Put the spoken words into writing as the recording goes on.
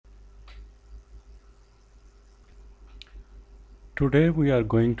Today we are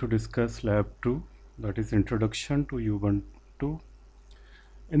going to discuss Lab 2, that is Introduction to Ubuntu.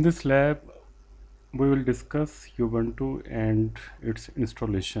 In this lab, we will discuss Ubuntu and its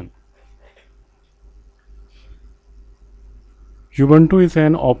installation. Ubuntu is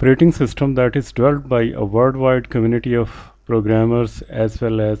an operating system that is developed by a worldwide community of programmers as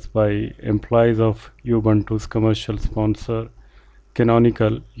well as by employees of Ubuntu's commercial sponsor,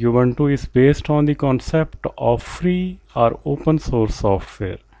 Canonical. Ubuntu is based on the concept of free or open source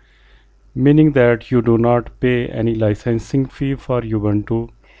software, meaning that you do not pay any licensing fee for Ubuntu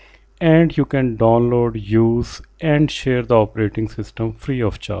and you can download, use, and share the operating system free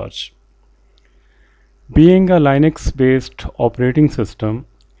of charge. Being a Linux based operating system,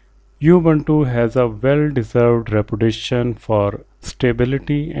 Ubuntu has a well deserved reputation for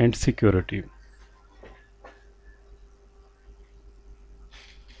stability and security.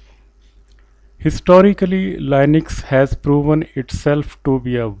 Historically, Linux has proven itself to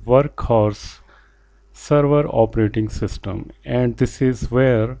be a workhorse server operating system, and this is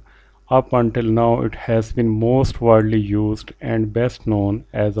where up until now it has been most widely used and best known.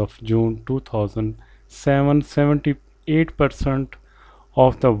 As of June 2007, 78%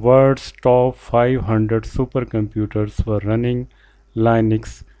 of the world's top 500 supercomputers were running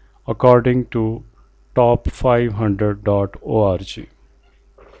Linux according to top500.org.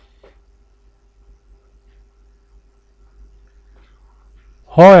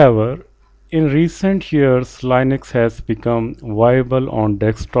 However, in recent years, Linux has become viable on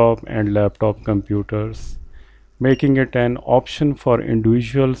desktop and laptop computers, making it an option for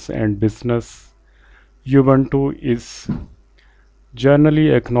individuals and business. Ubuntu is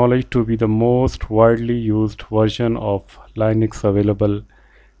generally acknowledged to be the most widely used version of Linux available,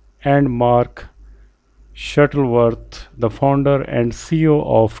 and Mark Shuttleworth, the founder and CEO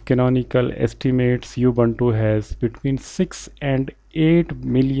of Canonical, estimates Ubuntu has between 6 and 8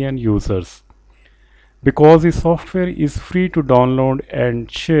 million users. Because the software is free to download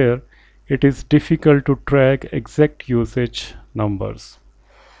and share, it is difficult to track exact usage numbers.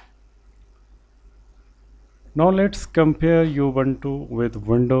 Now let's compare Ubuntu with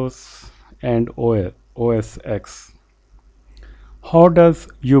Windows and OS X. How does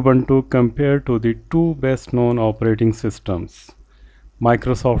Ubuntu compare to the two best known operating systems,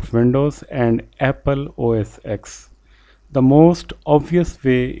 Microsoft Windows and Apple OS X? The most obvious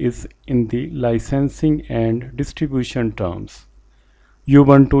way is in the licensing and distribution terms.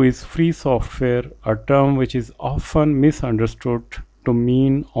 Ubuntu is free software, a term which is often misunderstood to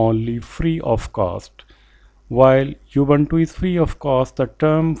mean only free of cost. While Ubuntu is free of cost, the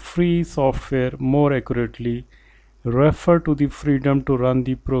term free software more accurately refers to the freedom to run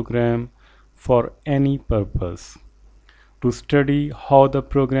the program for any purpose, to study how the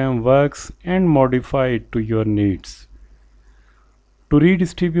program works and modify it to your needs, to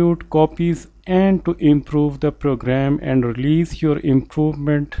redistribute copies and to improve the program and release your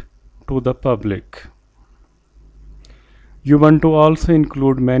improvement to the public. Ubuntu also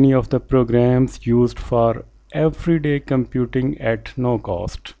includes many of the programs used for everyday computing at no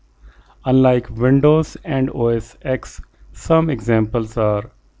cost. Unlike Windows and OS X, some examples are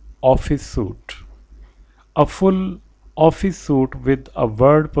Office Suite, a full Office suite with a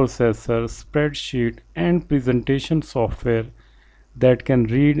word processor, spreadsheet, and presentation software that can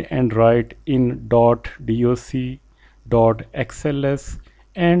read and write in .doc, .xls,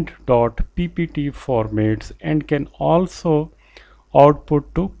 and .ppt formats and can also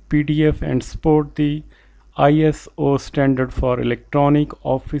output to PDF and support the ISO standard for electronic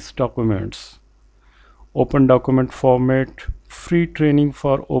office documents. Open document format, free training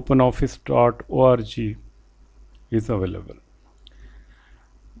for openoffice.org is available.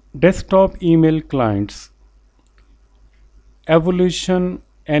 Desktop email clients. Evolution,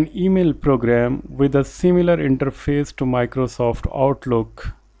 an email program with a similar interface to Microsoft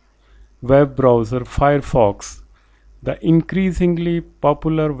Outlook web browser Firefox, the increasingly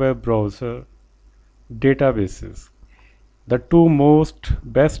popular web browser. Databases. The two most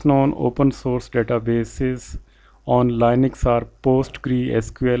best known open source databases on Linux are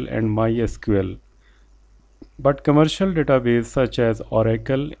PostgreSQL and MySQL, but commercial databases such as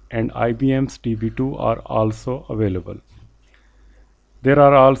Oracle and IBM's DB2 are also available. There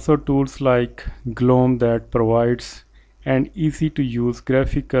are also tools like Glom that provides an easy to use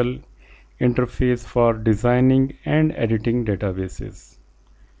graphical interface for designing and editing databases.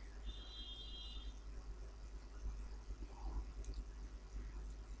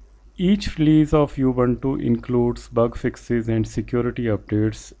 Each release of Ubuntu includes bug fixes and security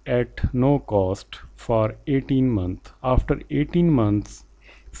updates at no cost for 18 months. After 18 months,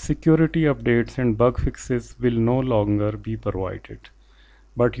 Security updates and bug fixes will no longer be provided,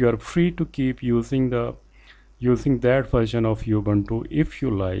 but you are free to keep using that version of Ubuntu if you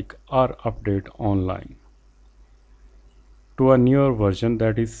like or update online to a newer version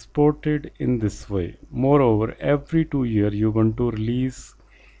that is supported in this way. Moreover, every 2 years Ubuntu release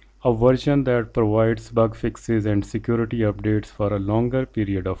a version that provides bug fixes and security updates for a longer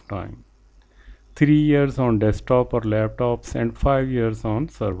period of time. 3 years on desktop or laptops and 5 years on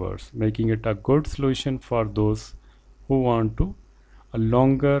servers, making it a good solution for those who want to a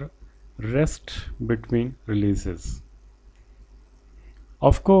longer rest between releases.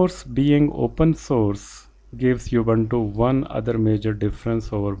 Of course, being open source gives Ubuntu one other major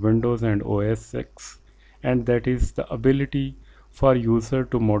difference over Windows and OS X, and that is the ability for user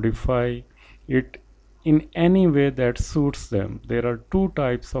to modify it in any way that suits them. There are two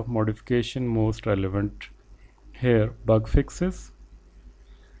types of modification most relevant here: bug fixes.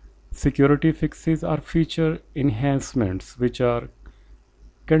 Security fixes are feature enhancements which are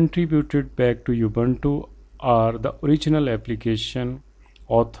contributed back to Ubuntu or the original application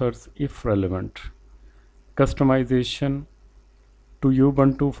authors if relevant. Customization to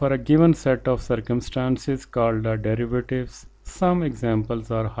Ubuntu for a given set of circumstances called derivatives. Some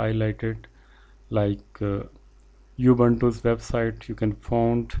examples are highlighted like Ubuntu's website you can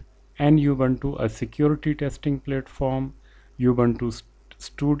found, and Ubuntu, a security testing platform, Ubuntu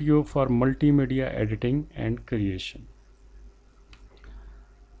Studio for multimedia editing and creation.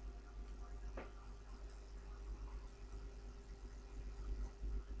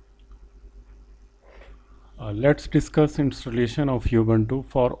 Let's discuss installation of Ubuntu.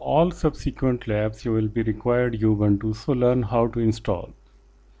 For all subsequent labs, you will be required Ubuntu, so learn how to install.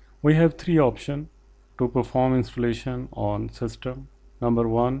 We have three options to perform installation on system. Number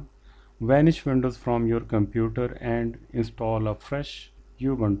one, vanish Windows from your computer and install a fresh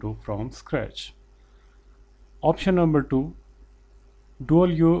Ubuntu from scratch. Option number two, dual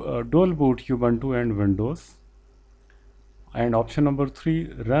boot Ubuntu and Windows. And option number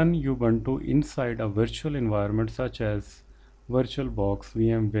three, run Ubuntu inside a virtual environment such as VirtualBox,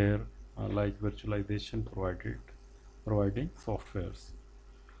 VMware, like virtualization providing softwares.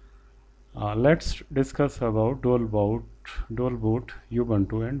 Let's discuss about dual boot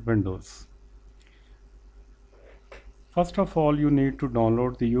Ubuntu and Windows. First of all, you need to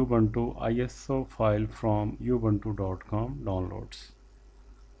download the Ubuntu ISO file from ubuntu.com downloads.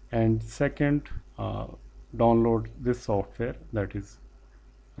 And second, download this software, that is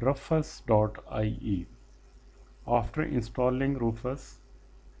rufus.ie. After installing Rufus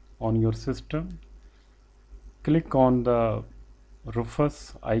on your system, click on the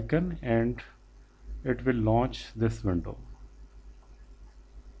Rufus icon and it will launch this window.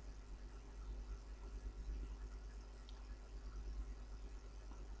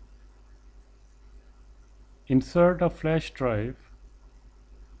 Insert a flash drive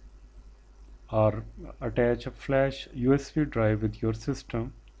or attach a flash USB drive with your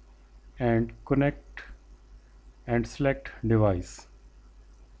system and connect and select device.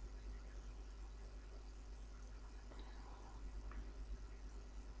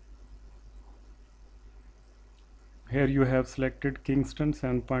 Here you have selected Kingston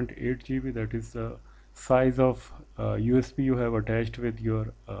 7.8 GB, that is the size of USB you have attached with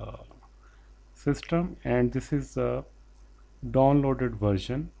your system, and this is the downloaded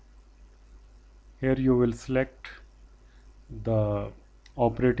version. Here you will select the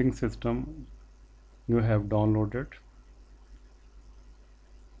operating system you have downloaded.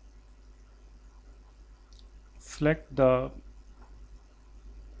 Select the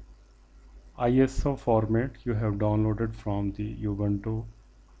ISO format you have downloaded from the Ubuntu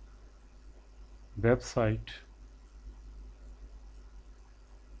website.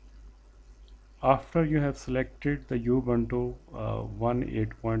 After you have selected the Ubuntu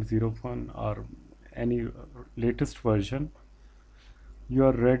 1.8.01 or any latest version, you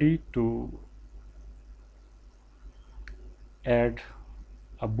are ready to add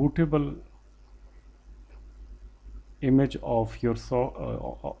a bootable image of your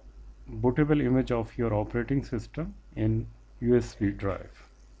bootable image of your operating system in USB drive.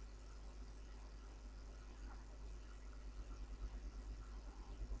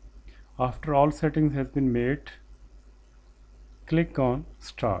 After all settings has been made, click on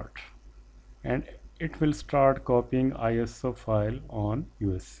start and it will start copying ISO file on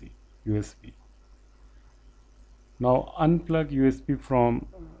USB. Now unplug USB from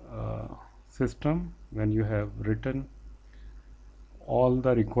system when you have written all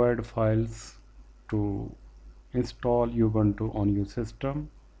the required files to install Ubuntu on your system.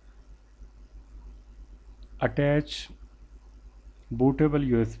 Attach bootable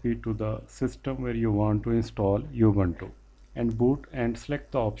USB to the system where you want to install Ubuntu, and boot and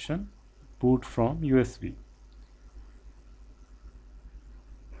select the option boot from USB.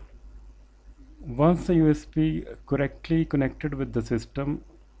 Once the USB correctly connected with the system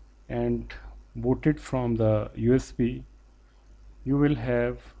and booted from the USB, you will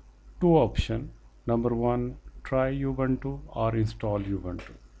have two options. Number one, try Ubuntu or install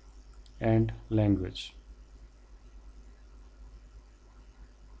Ubuntu, and language.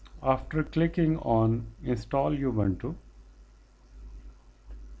 After clicking on install Ubuntu,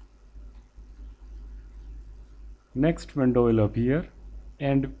 next window will appear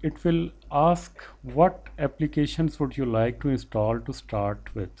and it will ask what applications would you like to install to start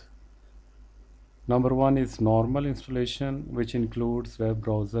with. Number one is normal installation, which includes web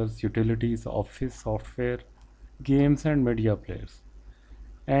browsers, utilities, office software, games and media players.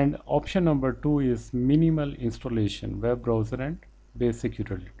 And option number two is minimal installation, web browser and basic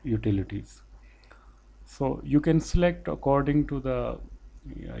utilities. So you can select according to the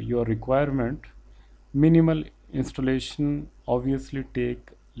your requirement. Minimal installation obviously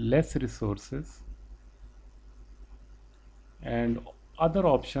take less resources, and other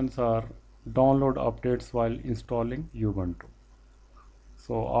options are download updates while installing Ubuntu.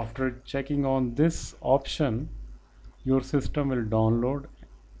 So after checking on this option, your system will download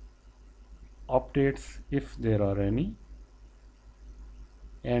updates if there are any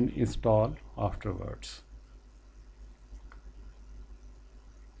and install afterwards.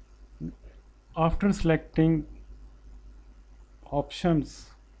 After selecting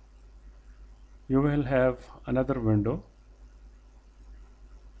options, you will have another window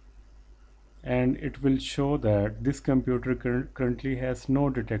and it will show that this computer currently has no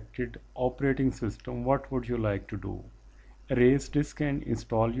detected operating system. What would you like to do? Erase disk and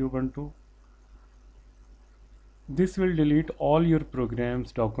install Ubuntu. This will delete all your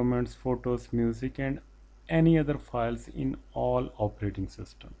programs, documents, photos, music and any other files in all operating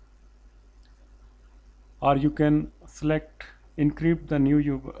system. Or you can select encrypt the new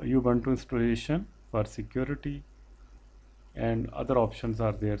Ubuntu installation for security, and other options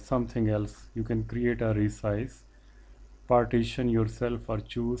are there. Something else, you can create a resize, partition yourself or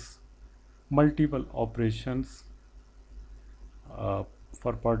choose multiple operations uh,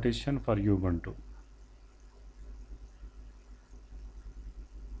 for partition for Ubuntu.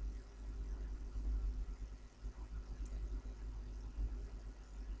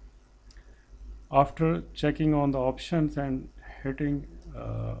 After checking on the options and hitting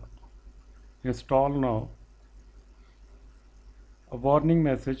install now, a warning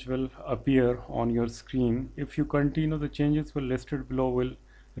message will appear on your screen. If you continue, the changes will listed below will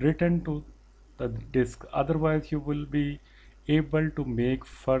return to the disk. Otherwise, you will be able to make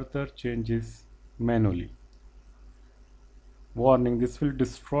further changes manually. Warning: this will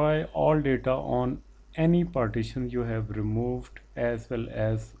destroy all data on any partition you have removed as well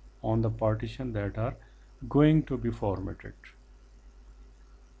as on the partition that are going to be formatted.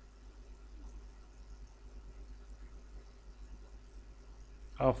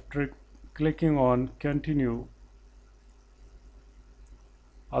 After clicking on continue,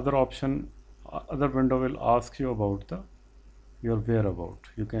 other window will ask you about your whereabout.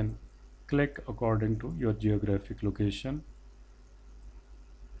 You can click according to your geographic location.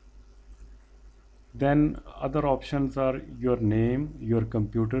 Then other options are your name, your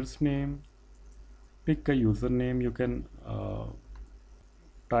computer's name. Pick a username. You can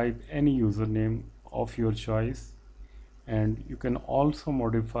type any username of your choice, and you can also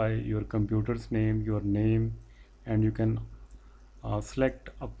modify your computer's name, your name, and you can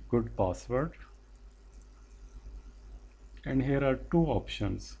select a good password. And here are two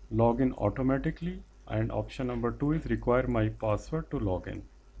options: login automatically, and option number two is require my password to login.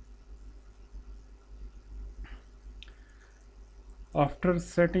 After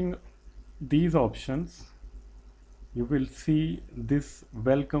setting these options, you will see this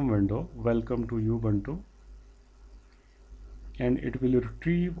welcome window, welcome to Ubuntu, and it will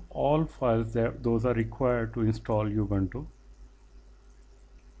retrieve all files that those are required to install Ubuntu.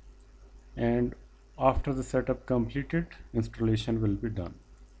 And after the setup completed, installation will be done.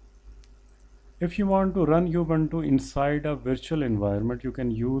 If you want to run Ubuntu inside a virtual environment, you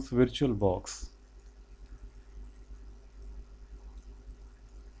can use VirtualBox.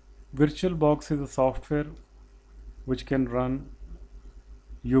 VirtualBox is a software which can run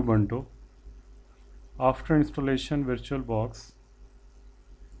Ubuntu. After installation VirtualBox,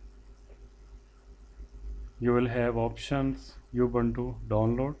 you will have options Ubuntu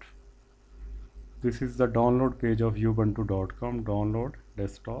download. This is the download page of ubuntu.com, download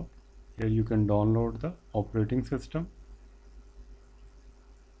desktop. Here you can download the operating system.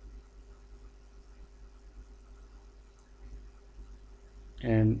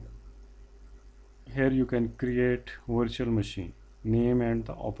 and here you can create virtual machine name and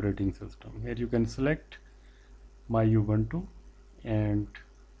the operating system. Here you can select my Ubuntu and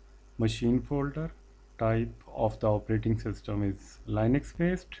machine folder. Type of the operating system is Linux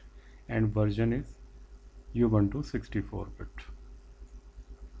based and version is Ubuntu 64-bit.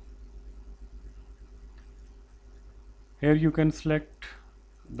 Here you can select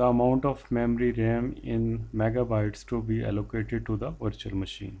the amount of memory RAM in megabytes to be allocated to the virtual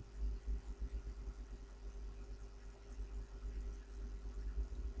machine.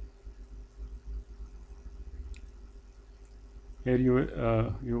 Here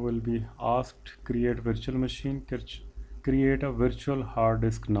you will be asked create virtual machine, create a virtual hard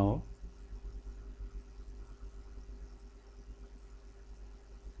disk now.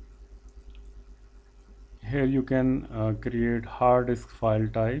 Here you can create hard disk file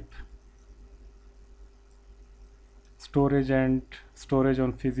type, storage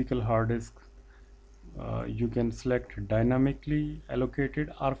on physical hard disk. You can select dynamically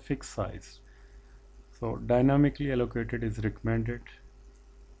allocated or fixed size. So dynamically allocated is recommended.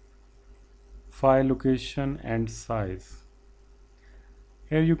 File location and size.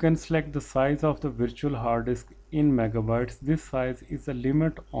 Here you can select the size of the virtual hard disk in megabytes. This size is a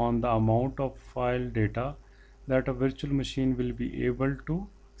limit on the amount of file data that a virtual machine will be able to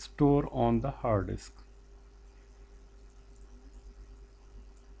store on the hard disk.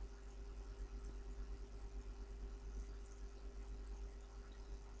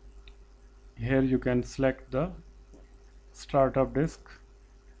 Here you can select the startup disk.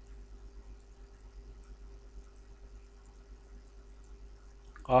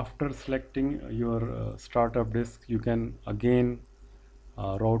 After selecting your startup disk, you can again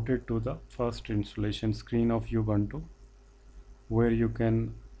route it to the first installation screen of Ubuntu, where you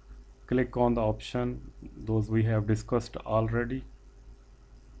can click on the option those we have discussed already,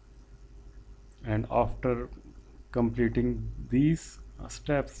 and after completing these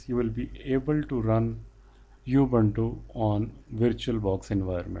steps you will be able to run Ubuntu on VirtualBox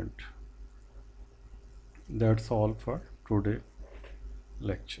environment. That's all for today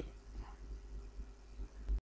lecture.